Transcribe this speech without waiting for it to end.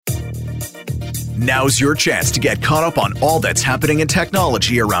Now's your chance to get caught up on all that's happening in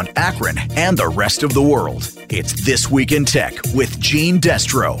technology around Akron and the rest of the world. It's This Week in Tech with Gene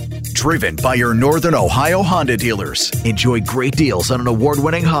Destro. Driven by your Northern Ohio Honda dealers. Enjoy great deals on an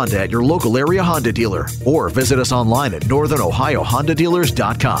award-winning Honda at your local area Honda dealer or visit us online at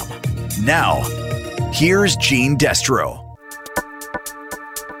northernohiohondadealers.com. Now, here's Gene Destro.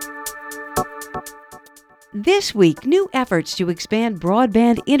 This week, new efforts to expand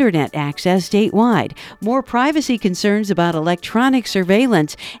broadband internet access statewide, more privacy concerns about electronic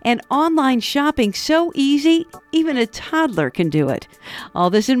surveillance, and online shopping so easy, even a toddler can do it. All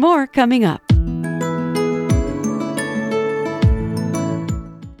this and more coming up.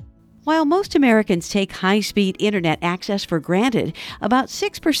 While most Americans take high-speed internet access for granted, about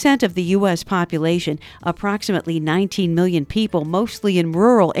 6% of the U.S. population, approximately 19 million people, mostly in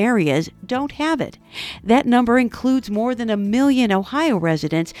rural areas, don't have it. That number includes more than 1 million Ohio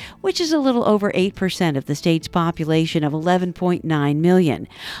residents, which is a little over 8% of the state's population of 11.9 million.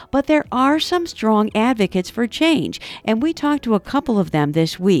 But there are some strong advocates for change, and we talked to a couple of them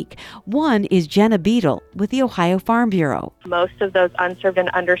this week. One is Jenna Beadle with the Ohio Farm Bureau. Most of those unserved and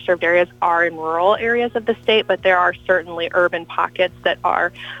underserved areas are in rural areas of the state, but there are certainly urban pockets that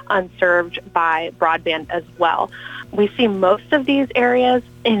are unserved by broadband as well. We see most of these areas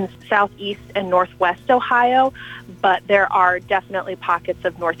in southeast and northwest Ohio, but there are definitely pockets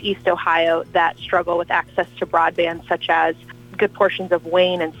of northeast Ohio that struggle with access to broadband, such as good portions of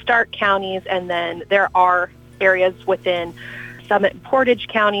Wayne and Stark counties, and then there are areas within Summit and Portage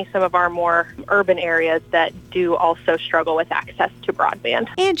County, some of our more urban areas that do also struggle with access to broadband.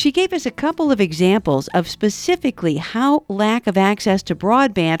 And she gave us a couple of examples of specifically how lack of access to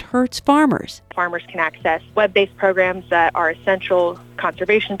broadband hurts farmers. Farmers can access web-based programs that are essential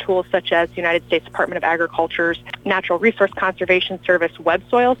conservation tools, such as the United States Department of Agriculture's Natural Resource Conservation Service Web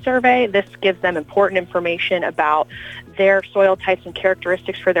Soil Survey. This gives them important information about their soil types and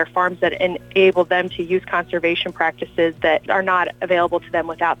characteristics for their farms that enable them to use conservation practices that are not available to them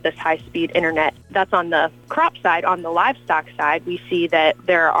without this high-speed internet. That's on the crop side. On the livestock side, we see that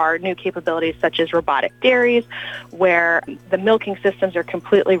there are new capabilities such as robotic dairies, where the milking systems are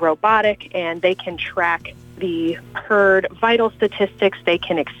completely robotic and they can track the herd vital statistics. They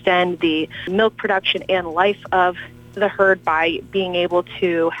can extend the milk production and life of the herd by being able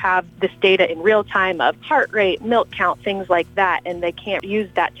to have this data in real time of heart rate, milk count, things like that, and they can't use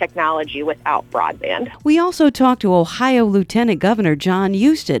that technology without broadband. We also talked to Ohio Lieutenant Governor Jon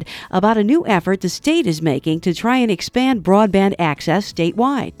Husted about a new effort the state is making to try and expand broadband access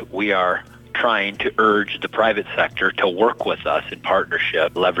statewide. We are trying to urge the private sector to work with us in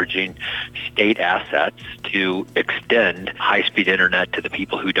partnership, leveraging state assets to extend high-speed internet to the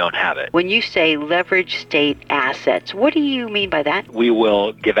people who don't have it. When you say leverage state assets, what do you mean by that? We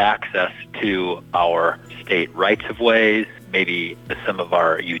will give access to our state rights-of-ways, maybe some of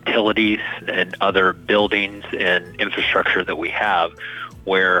our utilities and other buildings and infrastructure that we have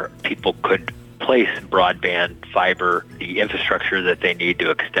where people could place broadband, fiber, the infrastructure that they need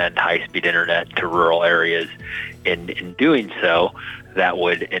to extend high-speed internet to rural areas. In doing so, that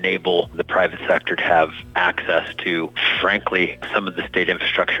would enable the private sector to have access to, frankly, some of the state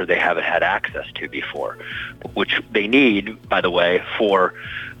infrastructure they haven't had access to before, which they need, by the way, for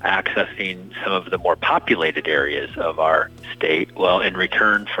accessing some of the more populated areas of our state. Well, in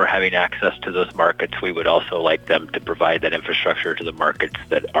return for having access to those markets, we would also like them to provide that infrastructure to the markets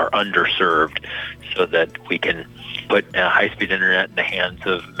that are underserved so that we can put high-speed internet in the hands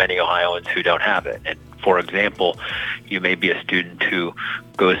of many Ohioans who don't have it. And for example, you may be a student who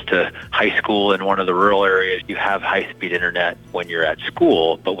goes to high school in one of the rural areas. You have high-speed internet when you're at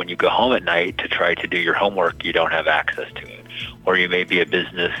school, but when you go home at night to try to do your homework, you don't have access to it. Or you may be a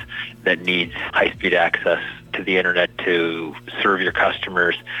business that needs high-speed access to the internet to serve your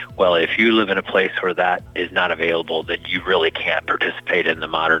customers. Well, if you live in a place where that is not available, then you really can't participate in the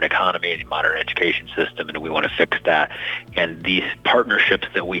modern economy and the modern education system, and we want to fix that. And these partnerships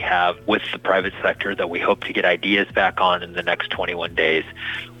that we have with the private sector that we hope to get ideas back on in the next 21 days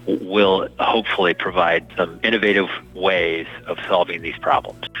will hopefully provide some innovative ways of solving these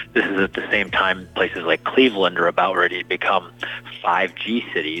problems. This is at the same time places like Cleveland are about ready to become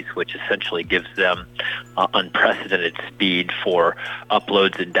 5G cities, which essentially gives them unprecedented speed for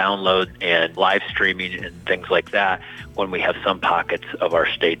uploads and downloads and live streaming and things like that, when we have some pockets of our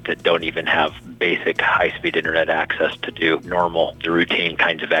state that don't even have basic high-speed internet access to do normal, routine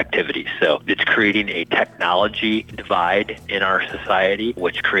kinds of activities. So it's creating a technology divide in our society,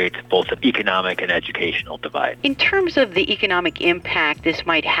 which creates both an economic and educational divide. In terms of the economic impact this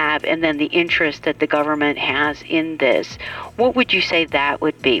might have and then the interest that the government has in this, what would would you say that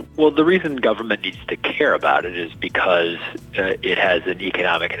would be? Well, the reason government needs to care about it is because it has an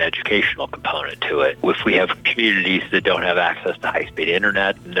economic and educational component to it. If we have communities that don't have access to high-speed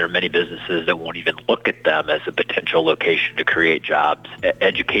internet, and there are many businesses that won't even look at them as a potential location to create jobs.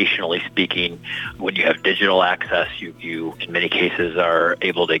 Educationally speaking, when you have digital access, you in many cases are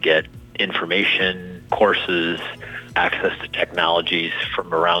able to get information, courses, access to technologies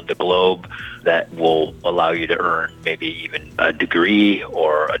from around the globe that will allow you to earn maybe even a degree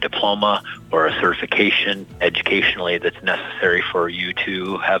or a diploma or a certification educationally that's necessary for you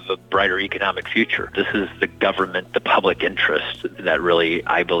to have a brighter economic future. This is the government, the public interest that really,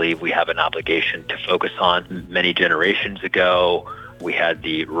 I believe, we have an obligation to focus on. Many generations ago, we had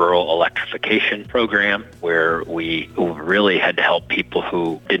the rural electrification program where we really had to help people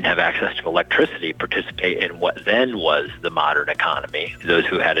who didn't have access to electricity participate in what then was the modern economy. Those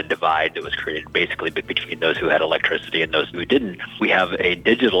who had a divide that was created basically between those who had electricity and those who didn't. We have a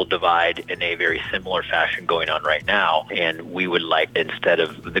digital divide in a very similar fashion going on right now, and we would like, instead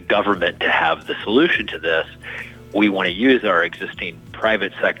of the government to have the solution to this, we want to use our existing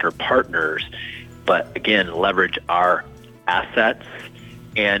private sector partners, but again, leverage our assets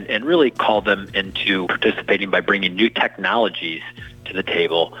and really call them into participating by bringing new technologies to the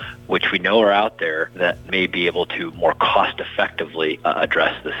table, which we know are out there that may be able to more cost effectively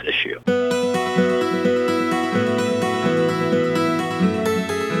address this issue.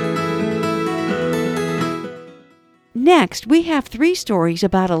 Next, we have 3 stories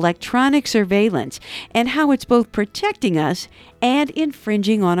about electronic surveillance and how it's both protecting us and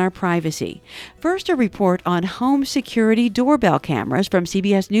infringing on our privacy. First, a report on home security doorbell cameras from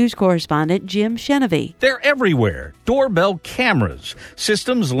CBS News correspondent Jim Shenevy. They're everywhere. Doorbell cameras,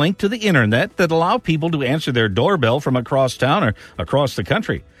 systems linked to the internet that allow people to answer their doorbell from across town or across the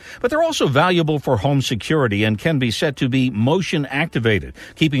country. But they're also valuable for home security and can be set to be motion activated,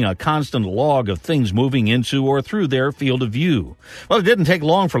 keeping a constant log of things moving into or through their field of view. Well, it didn't take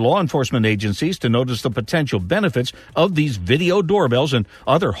long for law enforcement agencies to notice the potential benefits of these video doorbells and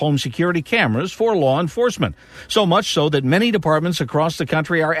other home security cameras for law enforcement. So much so that many departments across the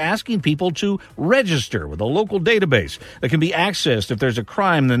country are asking people to register with a local database that can be accessed if there's a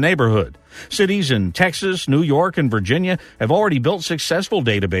crime in the neighborhood. Cities in Texas, New York, and Virginia have already built successful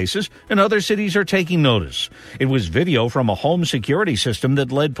databases, and other cities are taking notice. It was video from a home security system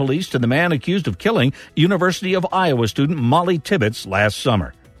that led police to the man accused of killing University of Iowa student Molly Tibbetts last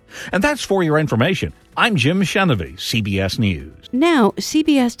summer. And that's for your information. I'm Jim Shenevy, CBS News. Now,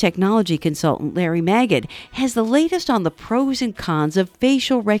 CBS technology consultant Larry Magid has the latest on the pros and cons of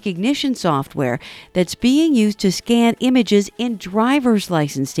facial recognition software that's being used to scan images in driver's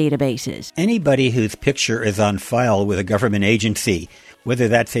license databases. Anybody whose picture is on file with a government agency, whether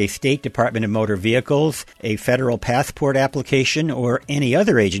that's a State Department of Motor Vehicles, a federal passport application, or any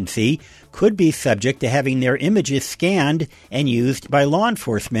other agency, could be subject to having their images scanned and used by law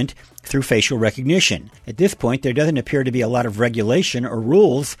enforcement through facial recognition. At this point, there doesn't appear to be a lot of regulation or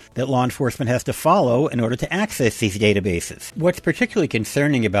rules that law enforcement has to follow in order to access these databases. What's particularly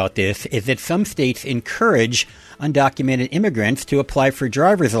concerning about this is that some states encourage undocumented immigrants to apply for a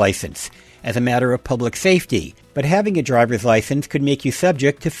driver's license as a matter of public safety. But having a driver's license could make you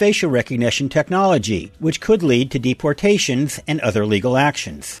subject to facial recognition technology, which could lead to deportations and other legal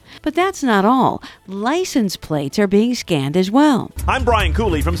actions. But that's not all. License plates are being scanned as well. I'm Brian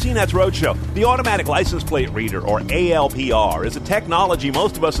Cooley from CNET's Roadshow. The Automatic License Plate Reader, or ALPR, is a technology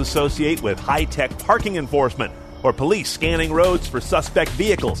most of us associate with high-tech parking enforcement or police scanning roads for suspect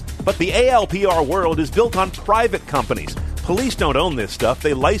vehicles. But the ALPR world is built on private companies. Police don't own this stuff,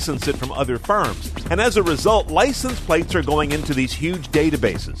 they license it from other firms. And as a result, license plates are going into these huge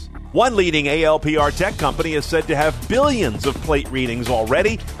databases. One leading ALPR tech company is said to have billions of plate readings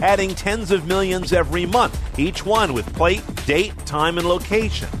already, adding tens of millions every month, each one with plate, date, time, and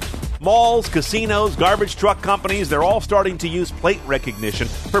location. Malls, casinos, garbage truck companies, they're all starting to use plate recognition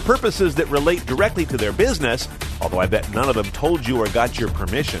for purposes that relate directly to their business, although I bet none of them told you or got your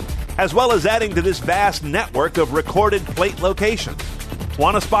permission, as well as adding to this vast network of recorded plate locations.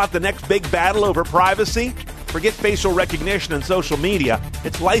 Want to spot the next big battle over privacy? Forget facial recognition and social media.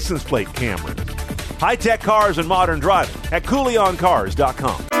 It's license plate cameras. High-tech cars and modern driving at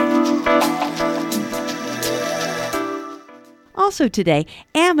CooleyOnCars.com. Also today,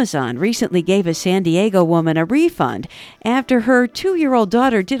 Amazon recently gave a San Diego woman a refund after her 2-year-old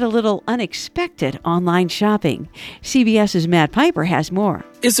daughter did a little unexpected online shopping. CBS's Matt Piper has more.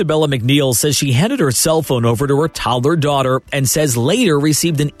 Isabella McNeil says she handed her cell phone over to her toddler daughter and says later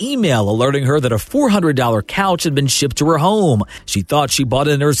received an email alerting her that a $400 couch had been shipped to her home. She thought she bought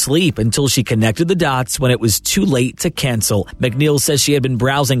it in her sleep until she connected the dots when it was too late to cancel. McNeil says she had been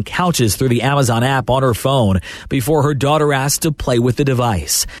browsing couches through the Amazon app on her phone before her daughter asked to play with the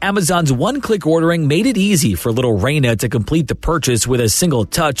device. Amazon's one-click ordering made it easy for little Raina to complete the purchase with a single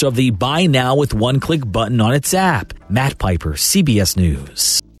touch of the Buy Now with one-click button on its app. Matt Piper, CBS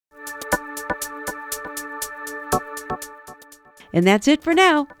News. And that's it for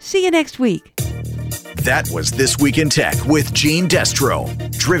now. See you next week. That was This Week in Tech with Gene Destro.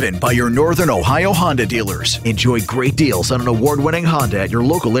 Driven by your Northern Ohio Honda dealers. Enjoy great deals on an award-winning Honda at your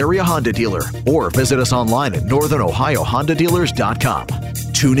local area Honda dealer. Or visit us online at northernohiohondadealers.com.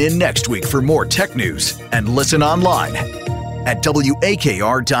 Tune in next week for more tech news and listen online at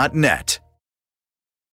WAKR.net.